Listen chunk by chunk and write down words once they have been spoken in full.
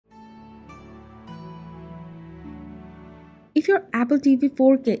If your Apple TV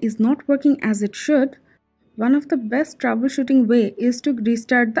 4K is not working as it should, one of the best troubleshooting way is to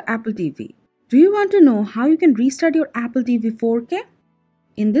restart the Apple TV. Do you want to know how you can restart your Apple TV 4K?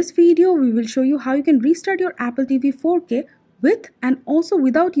 In this video, we will show you how you can restart your Apple TV 4K with and also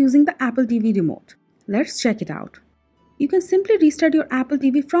without using the Apple TV remote. Let's check it out. You can simply restart your Apple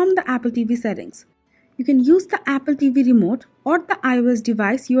TV from the Apple TV settings. You can use the Apple TV remote or the iOS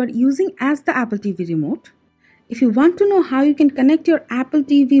device you are using as the Apple TV remote. If you want to know how you can connect your Apple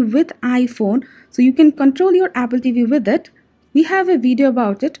TV with iPhone so you can control your Apple TV with it, we have a video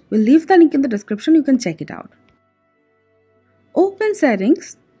about it. We'll leave the link in the description. You can check it out. Open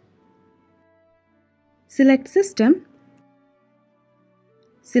Settings, select System,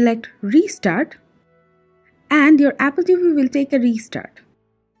 select Restart, and your Apple TV will take a restart.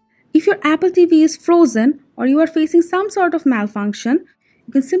 If your Apple TV is frozen or you are facing some sort of malfunction,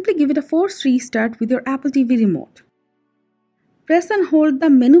 you can simply give it a forced restart with your Apple TV remote. Press and hold the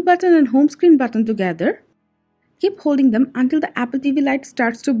menu button and home screen button together. Keep holding them until the Apple TV light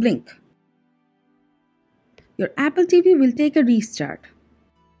starts to blink. Your Apple TV will take a restart.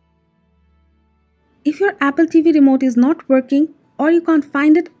 If your Apple TV remote is not working or you can't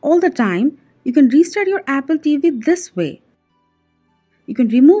find it all the time, you can restart your Apple TV this way. You can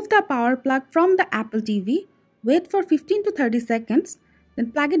remove the power plug from the Apple TV, wait for 15 to 30 seconds, then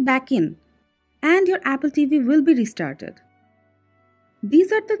plug it back in, and your Apple TV will be restarted.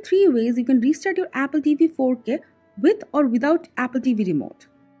 These are the 3 ways you can restart your Apple TV 4K with or without Apple TV remote.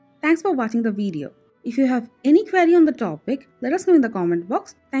 Thanks for watching the video. If you have any query on the topic, let us know in the comment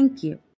box. Thank you.